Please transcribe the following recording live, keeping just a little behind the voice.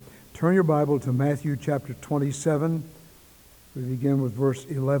Turn your Bible to Matthew chapter 27. We begin with verse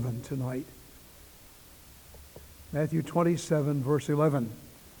 11 tonight. Matthew 27, verse 11.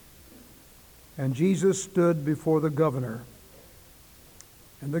 And Jesus stood before the governor.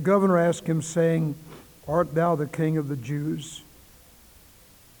 And the governor asked him, saying, Art thou the King of the Jews?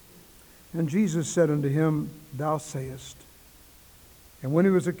 And Jesus said unto him, Thou sayest. And when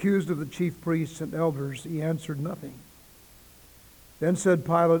he was accused of the chief priests and elders, he answered nothing. Then said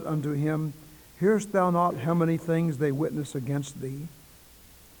Pilate unto him, Hearest thou not how many things they witness against thee?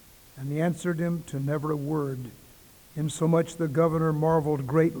 And he answered him to never a word, insomuch the governor marveled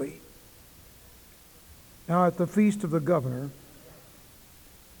greatly. Now at the feast of the governor,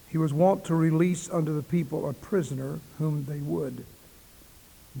 he was wont to release unto the people a prisoner whom they would.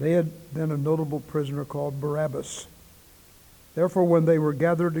 They had then a notable prisoner called Barabbas. Therefore when they were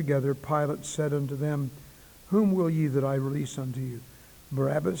gathered together, Pilate said unto them, Whom will ye that I release unto you,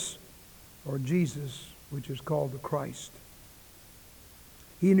 Barabbas or Jesus, which is called the Christ?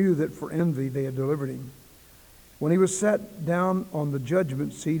 He knew that for envy they had delivered him. When he was sat down on the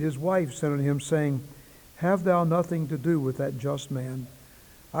judgment seat, his wife said unto him, saying, Have thou nothing to do with that just man?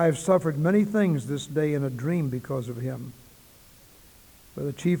 I have suffered many things this day in a dream because of him. But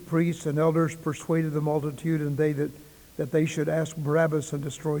the chief priests and elders persuaded the multitude, and that they should ask Barabbas and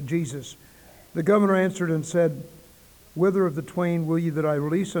destroy Jesus. The governor answered and said, Whither of the twain will ye that I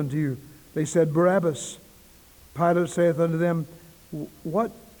release unto you? They said, Barabbas. Pilate saith unto them,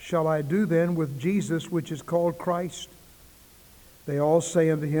 What shall I do then with Jesus, which is called Christ? They all say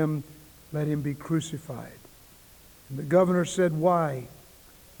unto him, Let him be crucified. And the governor said, Why?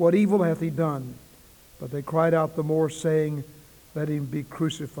 What evil hath he done? But they cried out the more, saying, Let him be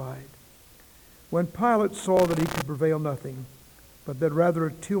crucified. When Pilate saw that he could prevail nothing, but that rather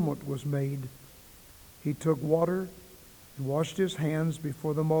a tumult was made, he took water and washed his hands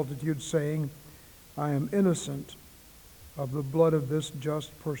before the multitude, saying, I am innocent of the blood of this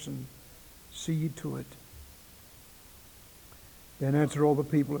just person. See ye to it. Then answered all the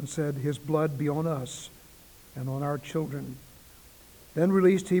people and said, His blood be on us and on our children. Then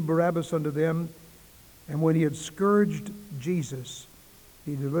released he Barabbas unto them, and when he had scourged Jesus,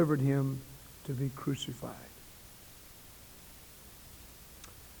 he delivered him to be crucified.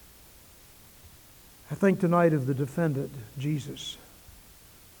 I think tonight of the defendant, Jesus.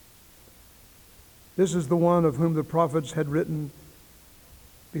 This is the one of whom the prophets had written,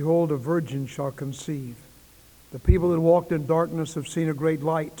 Behold, a virgin shall conceive. The people that walked in darkness have seen a great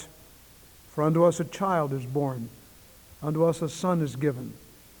light. For unto us a child is born, unto us a son is given,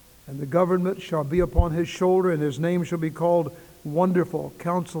 and the government shall be upon his shoulder, and his name shall be called Wonderful,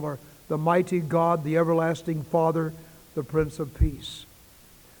 Counselor, the Mighty God, the Everlasting Father, the Prince of Peace.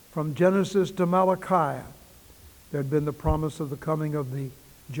 From Genesis to Malachi, there had been the promise of the coming of the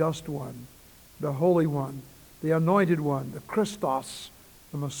Just One, the Holy One, the Anointed One, the Christos,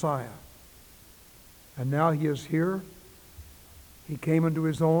 the Messiah. And now he is here. He came into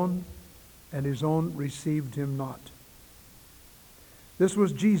his own, and his own received him not. This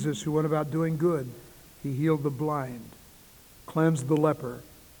was Jesus who went about doing good. He healed the blind, cleansed the leper,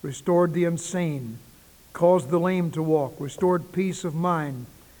 restored the insane, caused the lame to walk, restored peace of mind,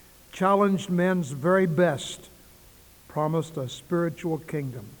 challenged men's very best, promised a spiritual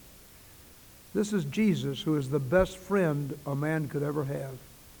kingdom. This is Jesus, who is the best friend a man could ever have.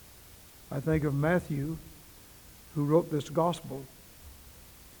 I think of Matthew, who wrote this gospel.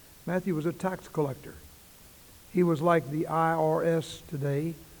 Matthew was a tax collector. He was like the IRS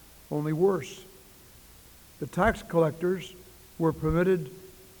today, only worse. The tax collectors were permitted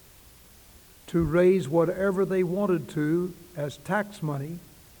to raise whatever they wanted to as tax money,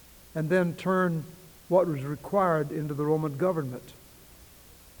 and then turn what was required into the Roman government.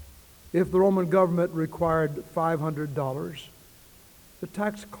 If the Roman government required $500, the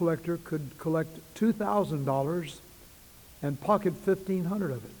tax collector could collect $2,000 and pocket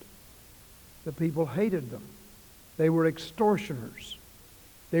 $1,500 of it. The people hated them. They were extortioners.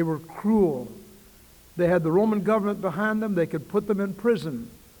 They were cruel. They had the Roman government behind them. They could put them in prison.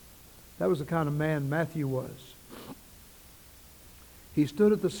 That was the kind of man Matthew was. He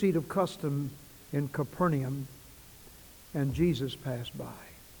stood at the seat of custom in Capernaum, and Jesus passed by.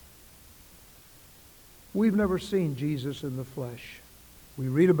 We've never seen Jesus in the flesh. We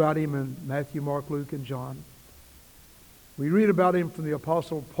read about him in Matthew, Mark, Luke, and John. We read about him from the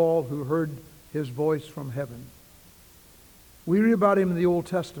Apostle Paul, who heard his voice from heaven. We read about him in the Old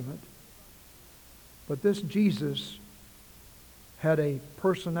Testament. But this Jesus had a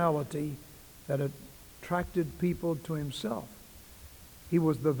personality that attracted people to himself. He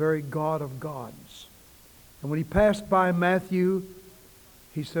was the very God of gods. And when he passed by Matthew,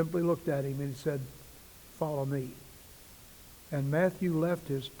 He simply looked at him and he said, "Follow me." And Matthew left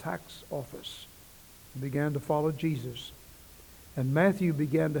his tax office and began to follow Jesus. And Matthew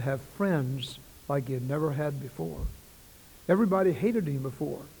began to have friends like he had never had before. Everybody hated him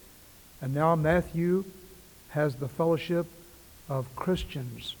before. And now Matthew has the fellowship of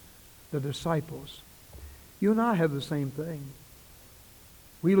Christians, the disciples. You and I have the same thing.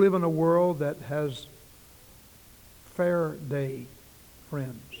 We live in a world that has fair day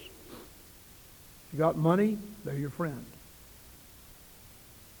friends. If you got money, they're your friend.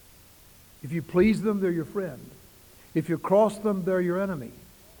 If you please them, they're your friend. If you cross them, they're your enemy.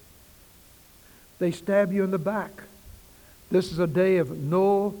 They stab you in the back. This is a day of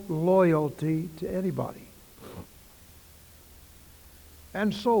no loyalty to anybody.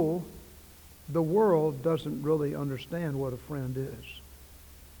 And so, the world doesn't really understand what a friend is.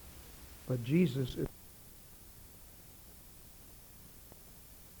 But Jesus is.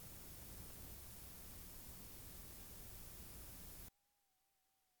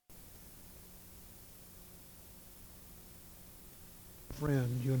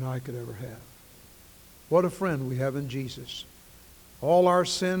 Friend you and I could ever have. What a friend we have in Jesus. All our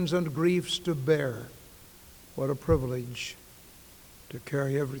sins and griefs to bear. What a privilege to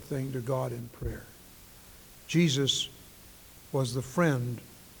carry everything to God in prayer. Jesus was the friend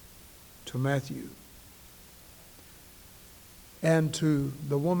to Matthew. And to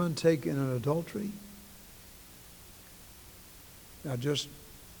the woman taken in adultery. Now just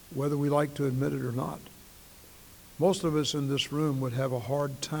whether we like to admit it or not, most of us in this room would have a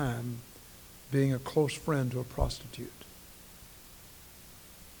hard time being a close friend to a prostitute.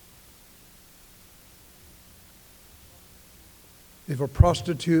 If a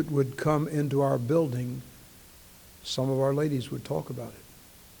prostitute would come into our building, some of our ladies would talk about it.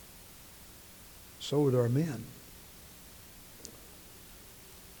 So would our men.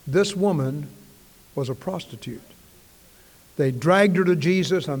 This woman was a prostitute. They dragged her to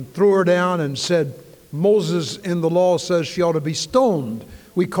Jesus and threw her down and said, Moses in the law says she ought to be stoned.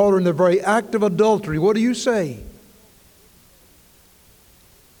 We caught her in the very act of adultery. What do you say?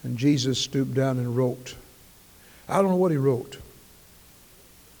 And Jesus stooped down and wrote. I don't know what he wrote.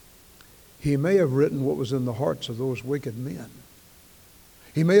 He may have written what was in the hearts of those wicked men.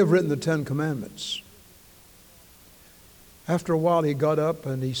 He may have written the 10 Commandments. After a while he got up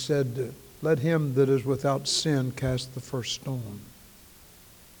and he said, let him that is without sin cast the first stone.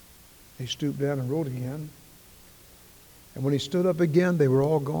 He stooped down and wrote again. And when he stood up again, they were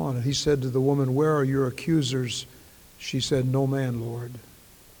all gone. And he said to the woman, where are your accusers? She said, no man, Lord.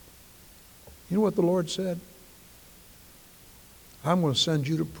 You know what the Lord said? I'm going to send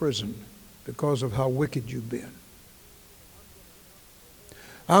you to prison because of how wicked you've been.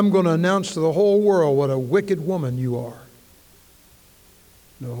 I'm going to announce to the whole world what a wicked woman you are.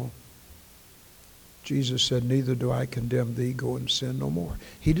 No. Jesus said, neither do I condemn thee, go and sin no more.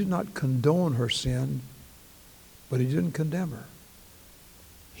 He did not condone her sin, but he didn't condemn her.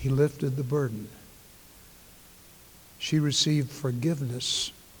 He lifted the burden. She received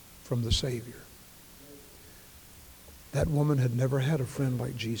forgiveness from the Savior. That woman had never had a friend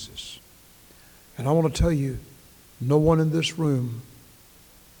like Jesus. And I want to tell you, no one in this room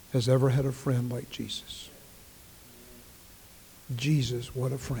has ever had a friend like Jesus. Jesus,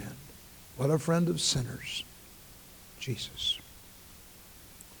 what a friend. What a friend of sinners. Jesus.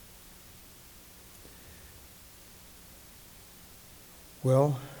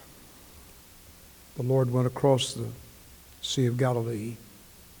 Well, the Lord went across the Sea of Galilee.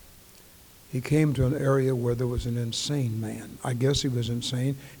 He came to an area where there was an insane man. I guess he was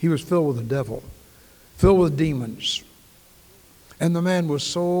insane. He was filled with the devil, filled with demons. And the man was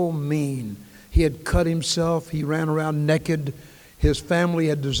so mean. He had cut himself. He ran around naked. His family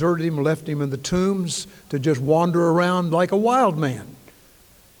had deserted him, left him in the tombs to just wander around like a wild man.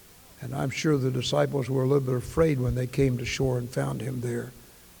 And I'm sure the disciples were a little bit afraid when they came to shore and found him there.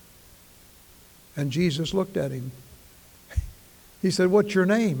 And Jesus looked at him. He said, what's your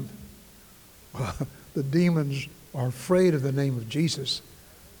name? Well, the demons are afraid of the name of Jesus.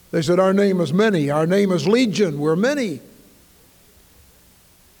 They said, our name is many. Our name is Legion. We're many.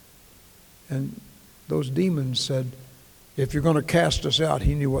 And those demons said, if you're going to cast us out,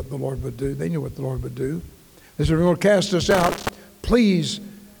 he knew what the Lord would do. They knew what the Lord would do. They said, if you're going to cast us out, please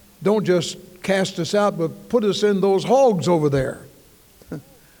don't just cast us out, but put us in those hogs over there.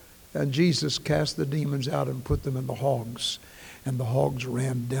 And Jesus cast the demons out and put them in the hogs. And the hogs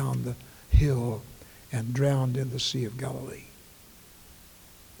ran down the hill and drowned in the Sea of Galilee.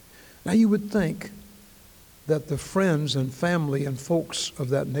 Now you would think that the friends and family and folks of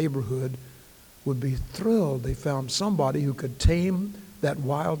that neighborhood would be thrilled they found somebody who could tame that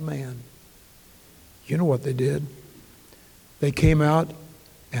wild man. You know what they did? They came out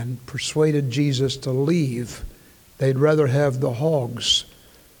and persuaded Jesus to leave. They'd rather have the hogs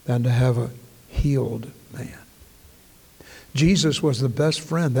than to have a healed man. Jesus was the best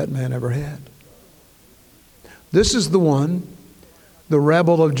friend that man ever had. This is the one the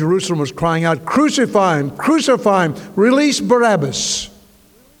rabble of Jerusalem was crying out, "Crucify him, crucify him, release Barabbas."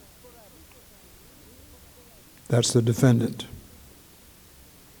 That's the defendant.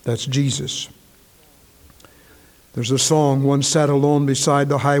 That's Jesus. There's a song, one sat alone beside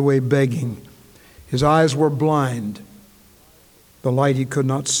the highway begging. His eyes were blind, the light he could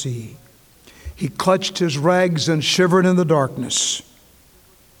not see. He clutched his rags and shivered in the darkness.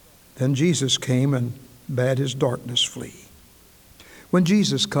 Then Jesus came and bade his darkness flee. When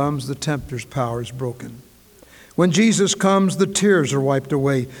Jesus comes, the tempter's power is broken. When Jesus comes, the tears are wiped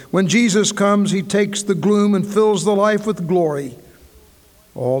away. When Jesus comes, he takes the gloom and fills the life with glory.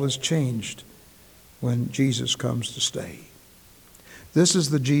 All is changed when Jesus comes to stay. This is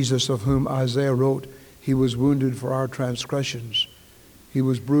the Jesus of whom Isaiah wrote, "He was wounded for our transgressions. He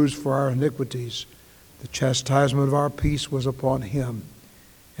was bruised for our iniquities. The chastisement of our peace was upon him,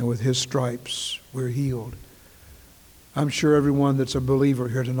 and with his stripes we're healed." I'm sure everyone that's a believer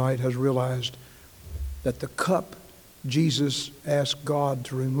here tonight has realized that the cup Jesus asked God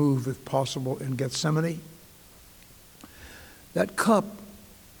to remove, if possible, in Gethsemane, that cup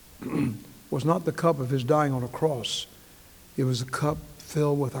was not the cup of his dying on a cross. It was a cup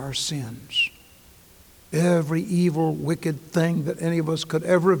filled with our sins. Every evil, wicked thing that any of us could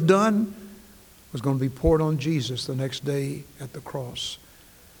ever have done was going to be poured on Jesus the next day at the cross.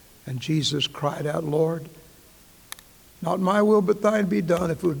 And Jesus cried out, "Lord, not my will but thine be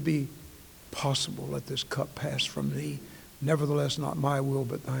done. If it would be possible, let this cup pass from thee. Nevertheless, not my will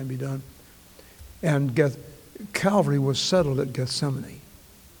but thine be done." And Calvary was settled at Gethsemane.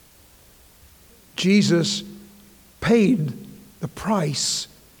 Jesus paid the price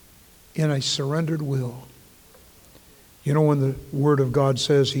in a surrendered will. You know, when the Word of God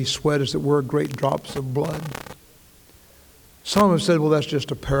says he sweat, as it were, great drops of blood. Some have said, well, that's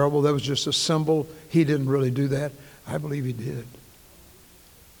just a parable. That was just a symbol. He didn't really do that. I believe he did.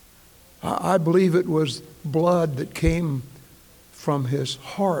 I believe it was blood that came from his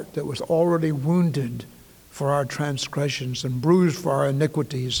heart that was already wounded for our transgressions and bruised for our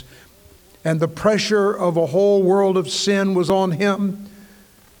iniquities. And the pressure of a whole world of sin was on him.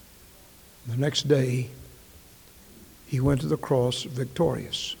 The next day, he went to the cross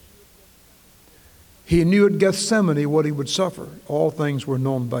victorious. He knew at Gethsemane what he would suffer. All things were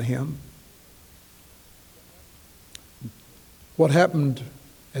known by him. What happened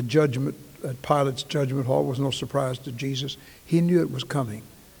at Pilate's judgment hall was no surprise to Jesus. He knew it was coming.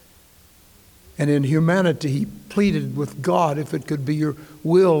 And in humanity, he pleaded with God, "If it could be your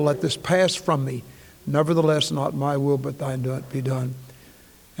will, let this pass from me. Nevertheless, not my will, but thine be done."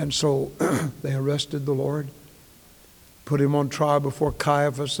 And so they arrested the Lord, put him on trial before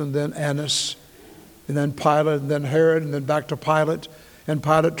Caiaphas and then Annas, and then Pilate, and then Herod, and then back to Pilate. And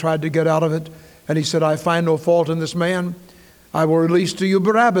Pilate tried to get out of it. And he said, "I find no fault in this man. I will release to you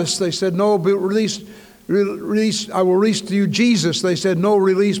Barabbas." They said, "No, but release. I will release to you Jesus." They said, "No,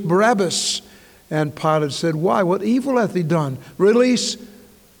 release Barabbas." And Pilate said, "Why? What evil hath he done? Release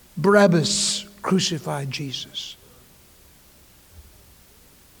Barabbas. Crucify Jesus."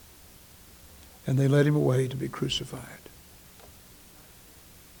 And they led him away to be crucified.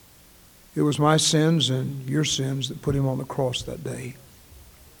 It was my sins and your sins that put him on the cross that day.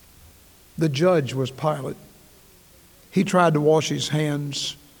 The judge was Pilate. He tried to wash his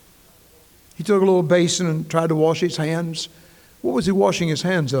hands. He took a little basin and tried to wash his hands. What was he washing his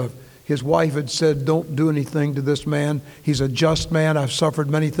hands of? His wife had said, "Don't do anything to this man. He's a just man. I've suffered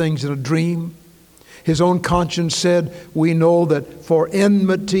many things in a dream." His own conscience said, "We know that for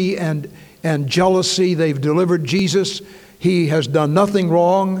enmity and jealousy they've delivered Jesus. He has done nothing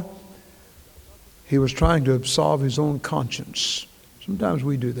wrong." He was trying to absolve his own conscience. Sometimes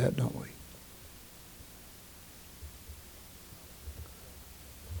we do that, don't we?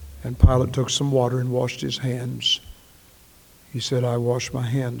 And Pilate took some water and washed his hands. He said, "I wash my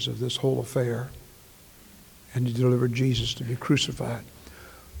hands of this whole affair." And he delivered Jesus to be crucified.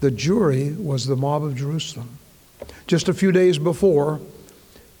 The jury was the mob of Jerusalem. Just a few days before,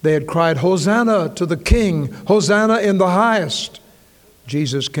 they had cried, "Hosanna to the King! Hosanna in the highest!"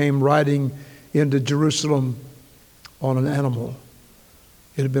 Jesus came riding into Jerusalem on an animal.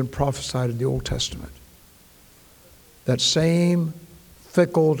 It had been prophesied in the Old Testament. That same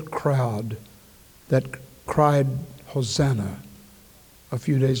fickle crowd that cried Hosanna a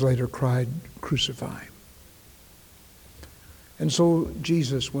few days later cried, "Crucify him." And so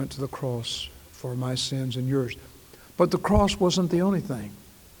Jesus went to the cross for my sins and yours. But the cross wasn't the only thing.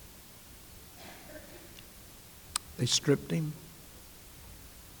 They stripped him.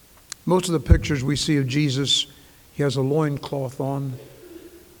 Most of the pictures we see of Jesus, he has a loincloth on.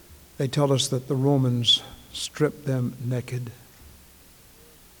 They tell us that the Romans stripped them naked.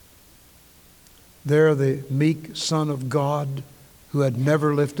 There, the meek Son of God, who had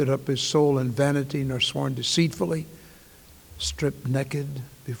never lifted up his soul in vanity nor sworn deceitfully, stripped naked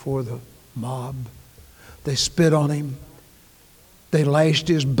before the mob. They spit on him. They lashed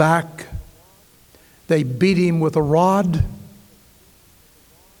his back. They beat him with a rod.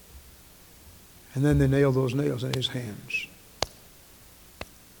 And then they nailed those nails in his hands.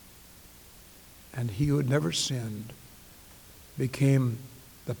 And he who had never sinned became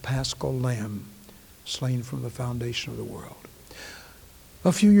the Paschal Lamb slain from the foundation of the world.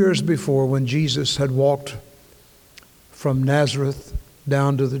 A few years before, when Jesus had walked from Nazareth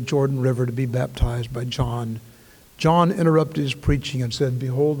down to the Jordan River to be baptized by John, John interrupted his preaching and said,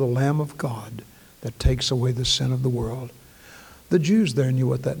 "Behold the Lamb of God that takes away the sin of the world." The Jews there knew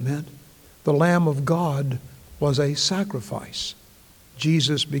what that meant. The Lamb of God was a sacrifice.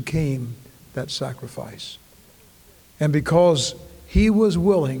 Jesus became that sacrifice. And because he was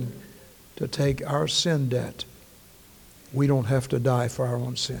willing to take our sin debt, we don't have to die for our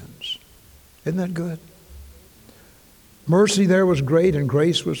own sins. Isn't that good? Mercy there was great and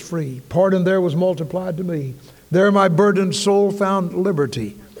grace was free. Pardon there was multiplied to me. There my burdened soul found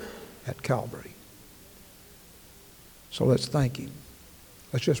liberty at Calvary. So let's thank him.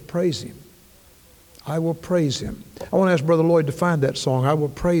 Let's just praise him. I will praise him. I want to ask Brother Lloyd to find that song. I will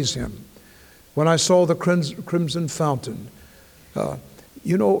praise him. When I saw the crimson fountain,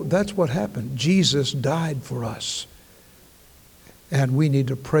 that's what happened. Jesus died for us. And we need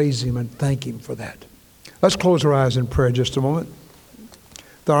to praise him and thank him for that. Let's close our eyes in prayer just a moment.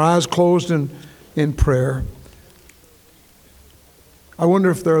 With our eyes closed in prayer, I wonder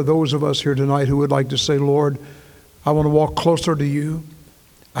if there are those of us here tonight who would like to say, "Lord, I want to walk closer to you.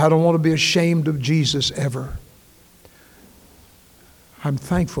 I don't want to be ashamed of Jesus ever. I'm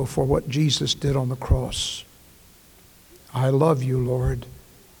thankful for what Jesus did on the cross. I love you, Lord.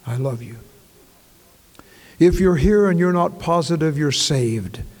 I love you." If you're here and you're not positive you're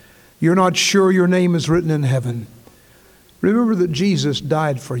saved, you're not sure your name is written in heaven, remember that Jesus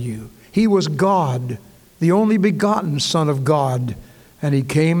died for you. He was God, the only begotten Son of God, and he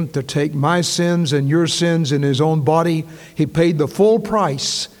came to take my sins and your sins in his own body. He paid the full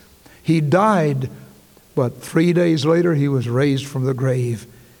price. He died, but 3 days later he was raised from the grave,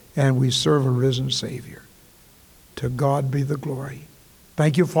 and we serve a risen Savior. To God be the glory.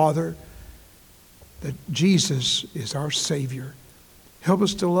 Thank you, Father, that Jesus is our Savior. Help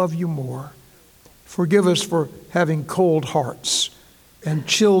us to love you more. Forgive us for having cold hearts and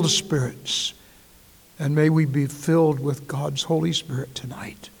chilled spirits. And may we be filled with God's Holy Spirit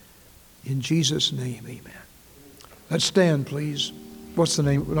tonight. In Jesus' name, amen. Let's stand, please. What's the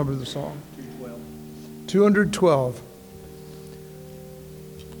number of the song? 212. 212.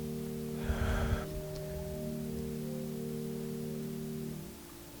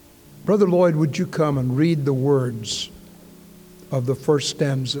 Brother Lloyd, would you come and read the words of the first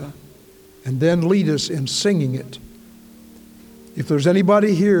stanza and then lead us in singing it? If there's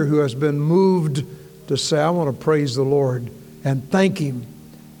anybody here who has been moved to say, "I want to praise the Lord and thank him.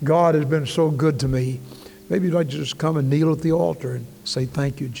 God has been so good to me," maybe you'd like to just come and kneel at the altar and say,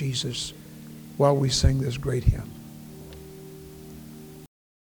 "Thank you, Jesus," while we sing this great hymn.